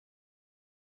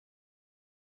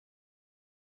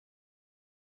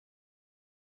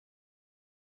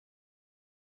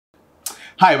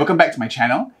Hi, welcome back to my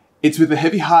channel. It's with a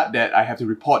heavy heart that I have to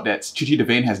report that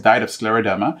Juvia has died of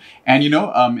scleroderma. And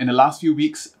in the last few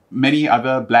weeks, many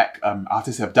other black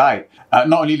artists have died.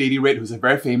 Not only Lady Red, who's a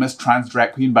very famous trans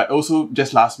drag queen, but also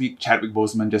just last week, Chadwick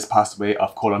Boseman just passed away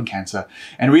of colon cancer.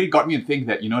 And really got me to think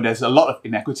that, there's a lot of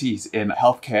inequities in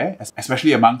healthcare,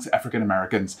 especially amongst African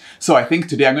Americans. So I think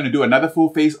today I'm going to do another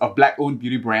full face of black-owned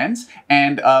beauty brands.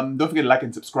 And don't forget to like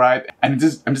and subscribe. And I'm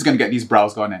just going to get these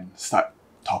brows gone and start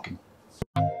talking.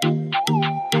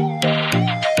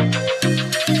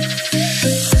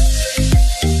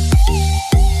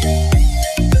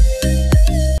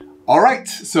 Alright,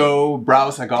 so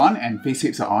brows are gone and face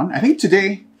shapes are on. I think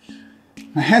today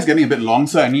my hair's getting a bit long,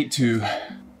 so I need to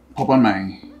pop on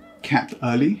my cap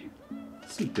early.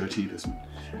 It's so dirty, this one.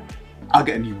 I'll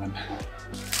get a new one.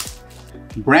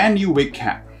 Brand new wig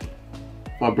cap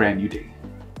for a brand new day.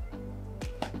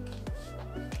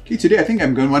 Okay, today I think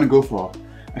I'm going to want to go for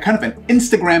a kind of an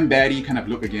Instagram baddie kind of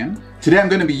look again. Today I'm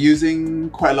going to be using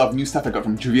quite a lot of new stuff I got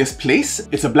from Juvia's Place.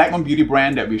 It's a black-owned beauty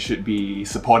brand that we should be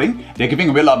supporting. They're giving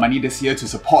away a lot of money this year to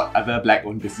support other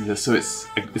black-owned businesses, so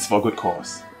it's for a good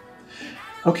cause.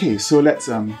 Okay, so let's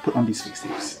put on these face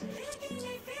tapes.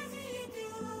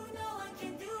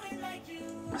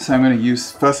 So I'm going to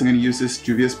use this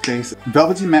Juvia's Place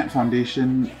Velvety Matte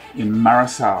Foundation in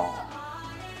Marasau.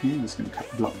 Okay, I'm just going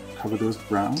to cover those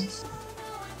brows.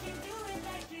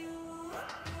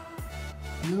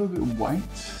 A little bit white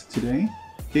today.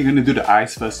 Okay, I'm going to do the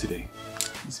eyes first today.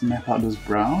 Let's map out those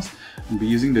brows. I'll be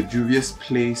using the Juvia's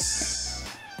Place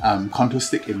contour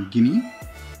stick in Guinea.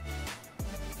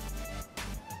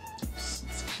 Oops,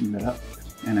 let's clean that up.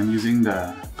 And I'm using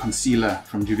the concealer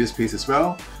from Juvia's Place as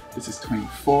well. This is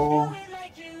 24.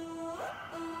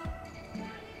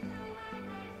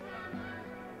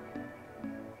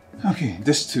 Okay,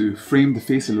 just to frame the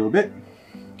face a little bit.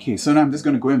 Okay, so now I'm just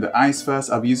going to go in the eyes first.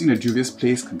 I'll be using the Juvia's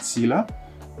Place concealer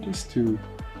just to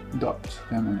dot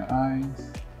them on the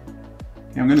eyes.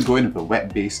 Okay, I'm going to go in with a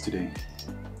wet base today.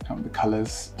 Help the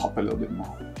colours pop a little bit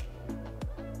more.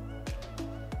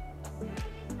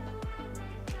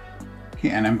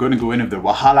 Okay, and I'm going to go in with the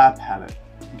Wahala palette.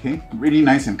 Okay, really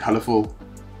nice and colourful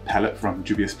palette from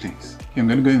Juvia's Place. Okay, I'm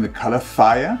going to go in the colour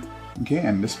Fire. Okay,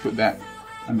 and just put that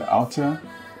on the outer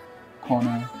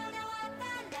corner.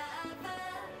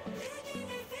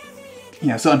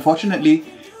 Yeah, so unfortunately,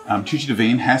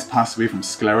 Juvia has passed away from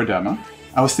scleroderma.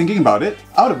 I was thinking about it.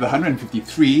 Out of the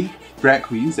 153 drag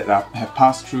queens that have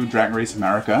passed through Drag Race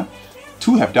America,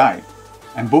 2 have died,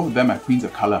 and both of them are queens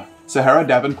of colour. Sahara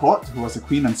Davenport, who was a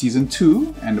queen on season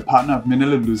 2 and the partner of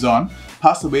Manila Luzon,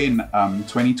 passed away in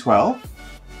 2012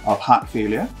 of heart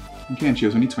failure. Okay, and she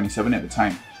was only 27 at the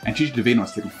time. And Juvia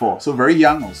was 34, so very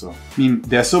young also. I mean,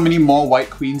 there are so many more white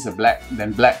queens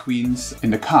than black queens in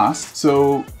the cast,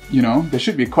 so, there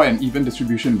should be quite an even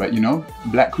distribution, but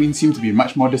black queens seem to be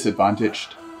much more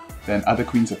disadvantaged than other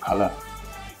queens of colour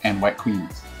and white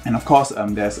queens. And of course,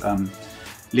 there's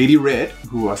Lady Red,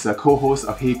 who was a co-host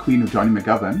of Hey Queen with Johnny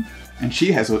McGovern, and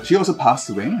she also passed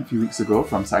away a few weeks ago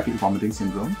from cyclic vomiting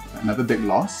syndrome, another big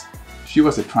loss. She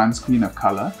was a trans queen of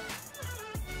colour.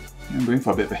 I'm going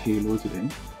for a bit of a halo today.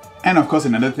 And of course,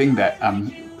 another thing that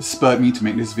spurred me to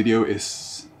make this video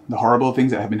is the horrible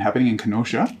things that have been happening in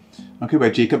Kenosha, okay, where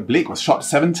Jacob Blake was shot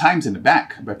 7 times in the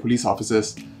back by police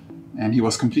officers, and he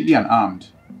was completely unarmed,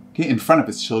 okay, in front of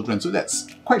his children. So that's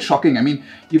quite shocking. I mean,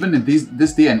 even in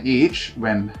this day and age,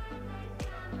 when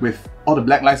with all the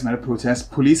Black Lives Matter protests,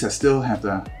 police still have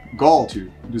the gall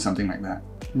to do something like that.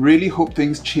 Really hope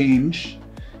things change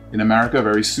in America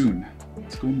very soon.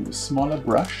 Let's go in with a smaller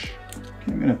brush.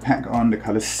 Okay, I'm going to pack on the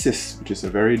colour Cis, which is a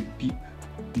very deep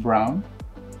brown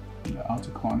in the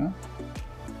outer corner,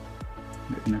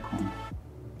 the inner corner.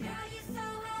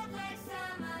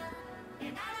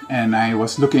 And I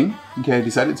was looking, okay, I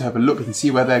decided to have a look and see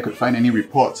whether I could find any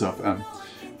reports of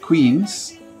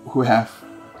queens who have,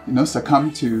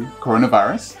 succumbed to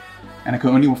coronavirus. And I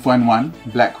could only find one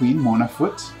black queen, Mona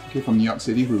Foote, okay, from New York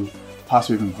City, who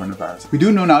passed away from coronavirus. We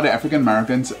do know now that African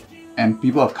Americans and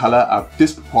people of colour are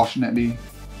disproportionately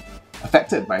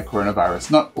affected by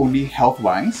coronavirus, not only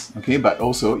health-wise, okay, but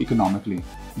also economically.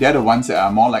 They're the ones that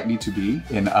are more likely to be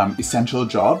in essential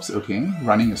jobs, okay,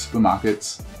 running your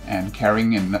supermarkets and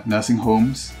caring in nursing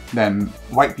homes, than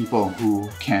white people who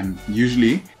can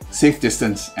usually safe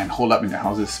distance and hold up in their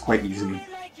houses quite easily.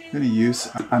 I'm going to use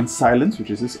Unsilence, which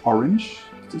is this orange,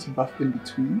 just buff in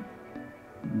between,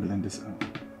 and blend this out.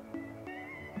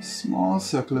 Small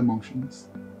circular motions.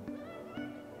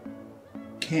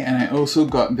 Okay, and I also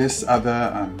got this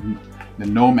other, the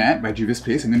Nomad by Juvia's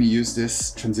Place. I'm going to use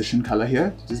this transition color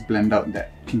here to just blend out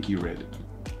that pinky red.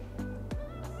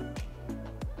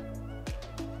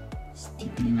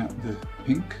 Building up the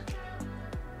pink.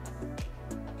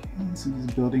 Okay, so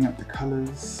just building up the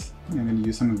colors. I think I'm going to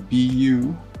use some of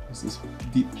BU, this is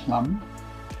deep plum.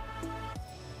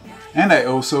 And I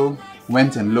also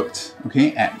went and looked,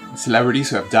 okay, at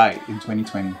celebrities who have died in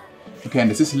 2020. Okay, and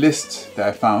there's this list that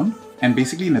I found, and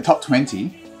basically in the top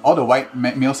 20, all the white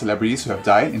male celebrities who have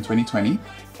died in 2020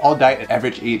 all died at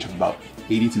average age of about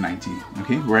 80 to 90,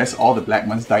 okay, whereas all the black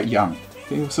ones died young.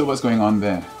 Okay, so what's going on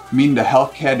there? I mean, the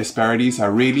healthcare disparities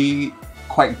are really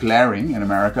quite glaring in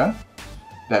America,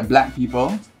 that black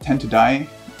people tend to die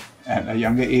at a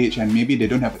younger age and maybe they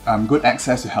don't have good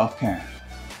access to healthcare.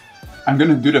 I'm going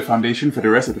to do the foundation for the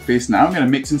rest of the face now. I'm going to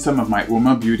mix in some of my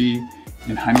b.o.m.b Beauty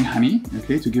in Honey,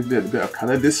 okay, to give it a bit of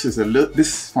color.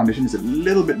 This foundation is a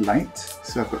little bit light,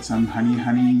 so I've got some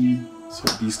Honey, so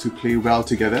these two play well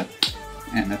together,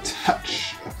 and a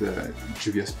touch of the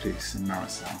Juvia's Place in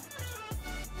Maricel.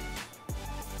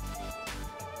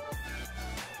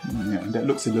 Yeah, that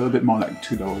looks a little bit more like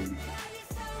Tudor.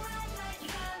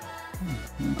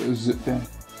 Got a zip there,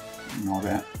 and all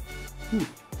that. Ooh.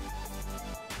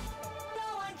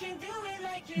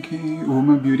 Okay,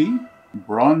 b.o.m.b Beauty,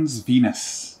 Bronze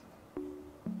Venus.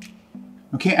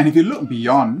 Okay, and if you look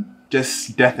beyond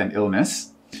just death and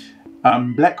illness,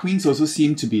 black queens also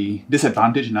seem to be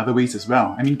disadvantaged in other ways as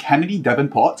well. I mean, Kennedy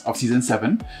Davenport of season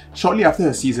 7, shortly after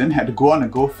her season, had to go on a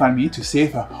GoFundMe to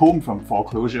save her home from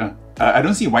foreclosure. I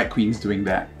don't see white queens doing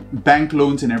that. Bank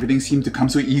loans and everything seem to come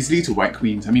so easily to white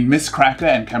queens. I mean, Miss Cracker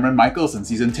and Cameron Michaels in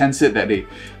season 10 said that they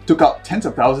took out tens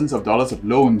of thousands of dollars of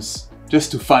loans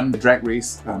just to fund the drag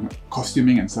race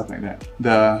costuming and stuff like that.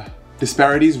 The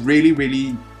disparities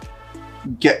really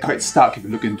get quite stark if you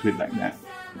look into it like that.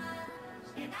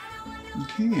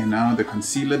 Okay, and now the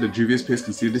concealer, the Juvia's Place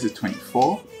concealer, this is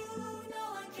 24.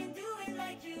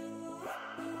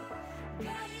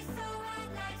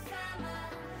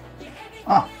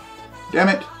 Ah, damn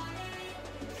it!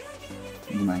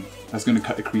 Never mind, I was going to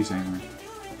cut the crease anyway.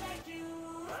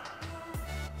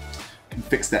 Can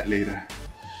fix that later.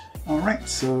 Alright,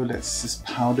 so let's just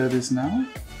powder this now.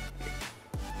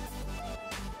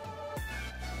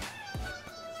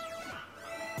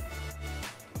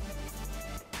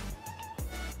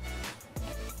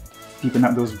 Deepen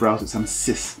up those brows with some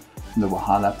Sis from the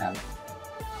Wahala palette.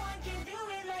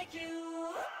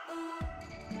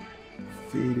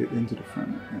 Fade it into the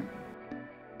front.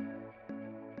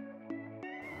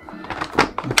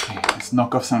 Okay, let's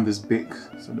knock off some of this big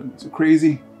so don't go too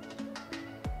crazy.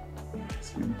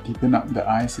 Let's deepen up the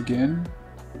eyes again.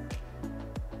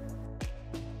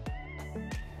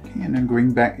 Okay, and then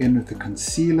going back in with the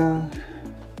concealer.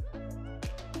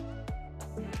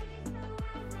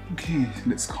 Okay,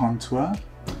 let's contour.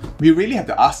 We really have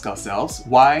to ask ourselves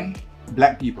why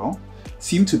black people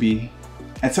seem to be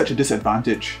at such a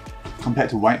disadvantage compared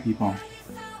to white people.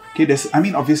 Okay, I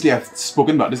mean, obviously I've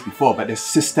spoken about this before, but there's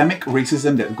systemic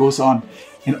racism that goes on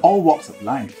in all walks of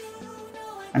life.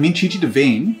 I mean, Chi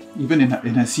DeVayne, even in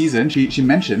her season, she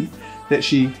mentioned that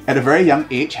she, at a very young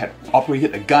age, had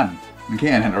operated a gun, okay,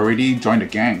 and had already joined a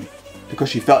gang because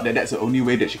she felt that that's the only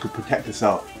way that she could protect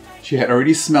herself. She had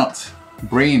already smelt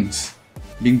brains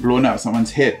being blown out of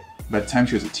someone's head by the time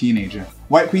she was a teenager.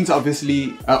 White queens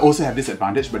obviously also have this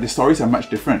advantage, but the stories are much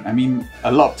different. I mean,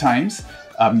 a lot of times,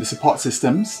 the support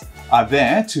systems are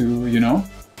there to, you know,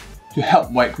 to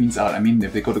help white queens out. I mean,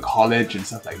 if they go to college and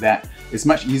stuff like that, it's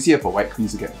much easier for white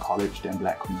queens to get to college than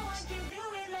black queens.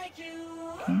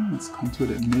 Okay, let's contour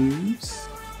the nose.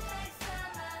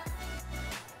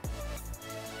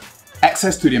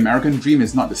 Access to the American dream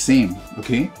is not the same,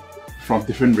 okay, from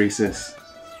different races.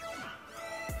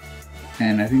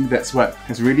 And I think that's what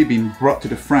has really been brought to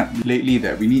the front lately,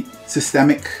 that we need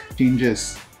systemic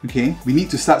changes, okay? We need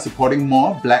to start supporting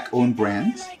more black-owned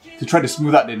brands to try to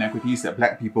smooth out the inequities that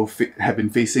black people have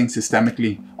been facing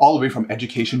systemically, all the way from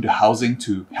education to housing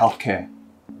to healthcare.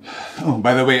 Oh,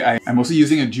 by the way, I'm also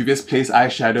using a Juvia's Place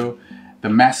eyeshadow, the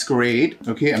Masquerade,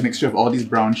 okay? A mixture of all these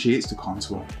brown shades to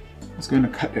contour. I'm just going to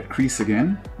cut that crease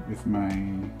again with my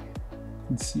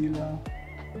concealer.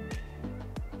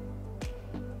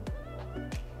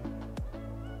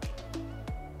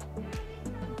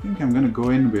 I think I'm going to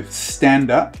go in with Stand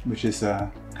Up, which is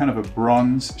a kind of a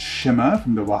bronze shimmer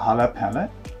from the Wahala palette.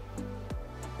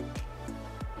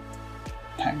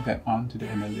 Tack that onto the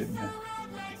inner lid there.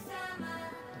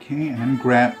 Okay, and then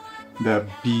grab the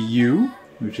BU,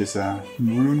 which is a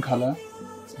maroon color.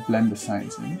 Let's blend the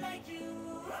sides in.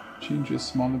 Change to a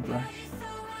smaller brush.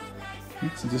 Okay,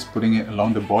 so just putting it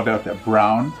along the border of that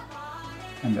brown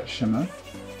and that shimmer.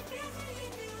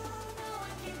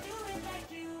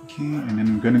 Okay, and then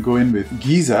I'm going to go in with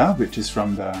Giza, which is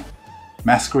from the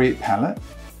Masquerade palette.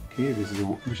 Okay, Okay,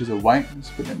 which is a white.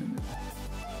 Let's put that in the middle.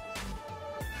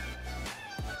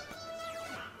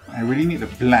 I really need a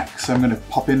black, so I'm going to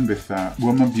pop in with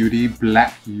b.o.m.b Beauty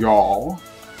Black Y'all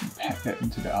and pack that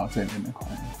into the outer and inner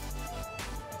corner.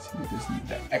 So we just need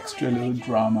that extra little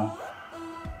drama.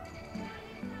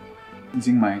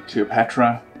 Using my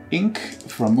Cleopatra ink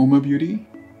from b.o.m.b Beauty.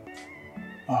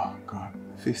 Oh god,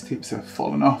 face tapes have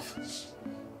fallen off.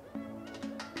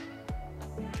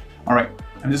 Alright,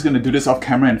 I'm just going to do this off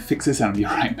camera and fix this and I'll be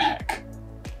right back.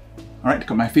 Alright,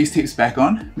 got my face tapes back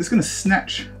on. I'm just going to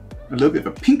snatch a little bit of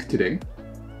a pink today.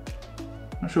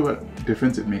 Not sure what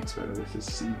difference it makes, but let's just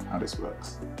see how this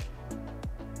works.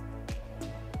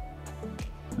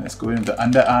 Let's go into the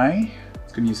under eye. I'm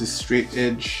going to use a straight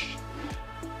edge.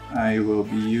 I will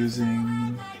be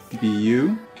using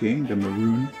BU, okay, the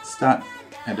maroon. Start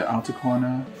at the outer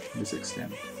corner, just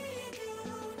extend.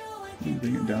 And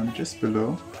bring it down just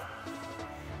below.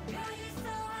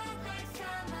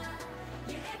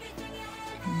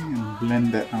 And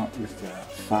blend that out with the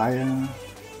fire.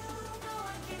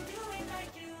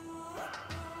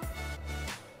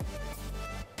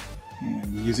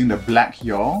 And using the black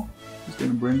yawl, just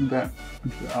going to bring that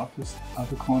into the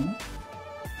outer corner.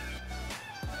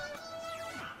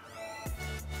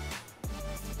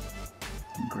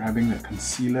 Grabbing the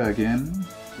concealer again,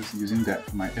 just using that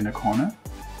for my inner corner.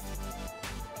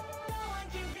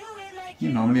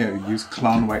 Normally I would use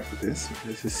clown white for this, but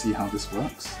let's just see how this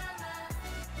works.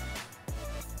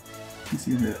 You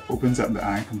see that it opens up the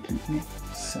eye completely.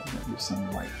 Set that with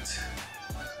some white.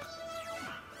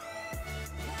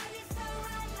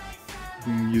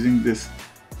 Using this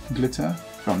glitter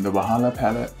from the Valhalla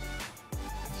palette,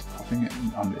 just popping it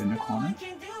on the inner corner.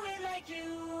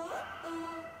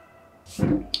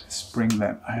 Spring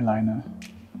that eyeliner.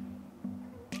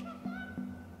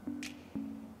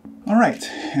 Alright,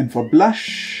 and for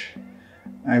blush,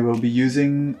 I will be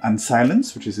using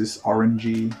Unsilence, which is this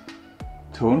orangey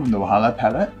tone from the Valhalla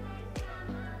palette.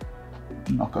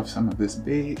 Knock off some of this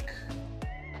bake.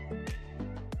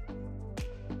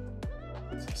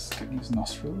 Just get these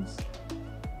nostrils.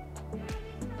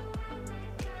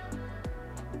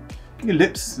 Okay,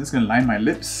 lips. Just gonna line my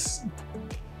lips.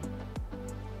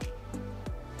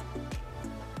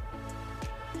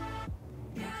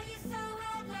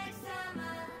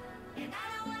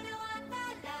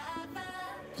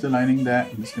 After lining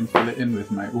that, I'm just going to fill it in with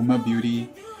my b.o.m.b Beauty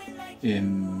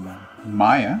in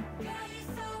Maya.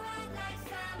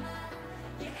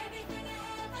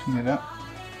 Clean it up.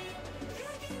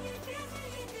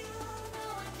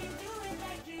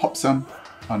 Pop some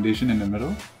foundation in the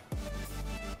middle.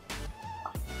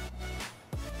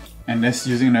 And that's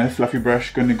using another fluffy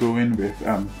brush, going to go in with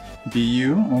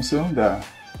BU also, the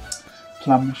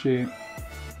plum shade.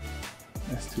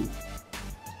 That's to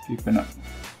deepen up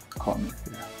the corner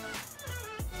here.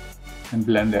 And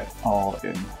blend that all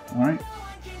in, alright?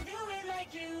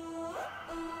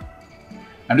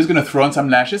 I'm just going to throw on some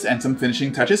lashes and some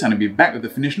finishing touches and I'll be back with the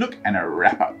finished look and a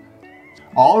wrap up.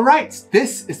 Alright,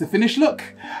 this is the finished look.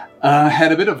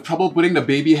 Had a bit of trouble putting the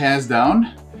baby hairs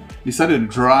down. They started to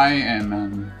dry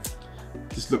and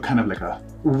just look kind of like a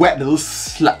wet little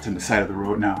slut on the side of the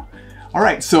road now.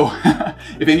 Alright, so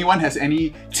if anyone has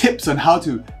any tips on how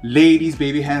to lay these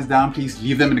baby hairs down, please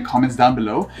leave them in the comments down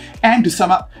below. And to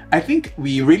sum up, I think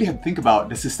we really have to think about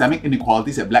the systemic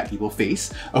inequalities that black people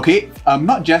face, okay?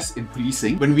 Not just in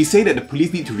policing. When we say that the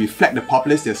police need to reflect the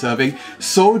populace they're serving,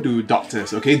 so do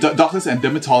doctors, okay? Doctors and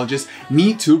dermatologists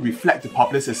need to reflect the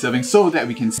populace they're serving so that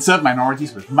we can serve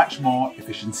minorities with much more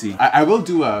efficiency. I will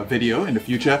do a video in the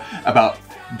future about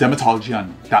dermatology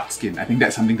on dark skin. I think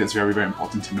that's something that's very, very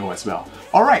important to know as well.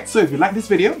 Alright, so if you like this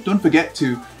video, don't forget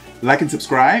to like and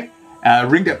subscribe,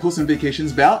 ring that post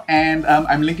notifications bell, and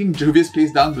I'm linking Juvia's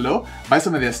place down below. Buy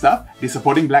some of their stuff. They're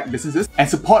supporting black businesses, and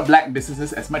support black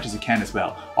businesses as much as you can as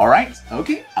well. Alright,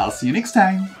 okay, I'll see you next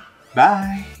time.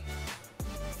 Bye!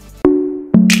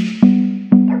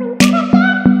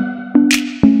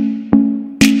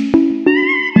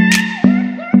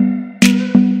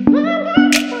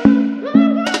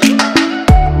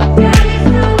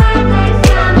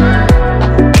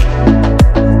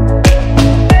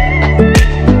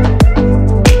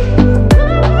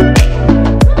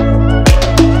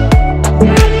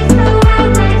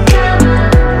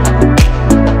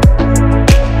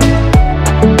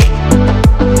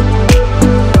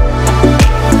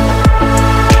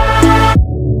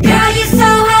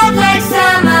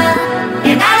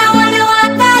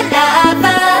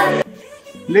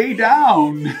 Lay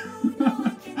down!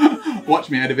 Watch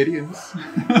me other videos.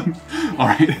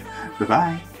 Alright,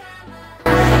 bye-bye.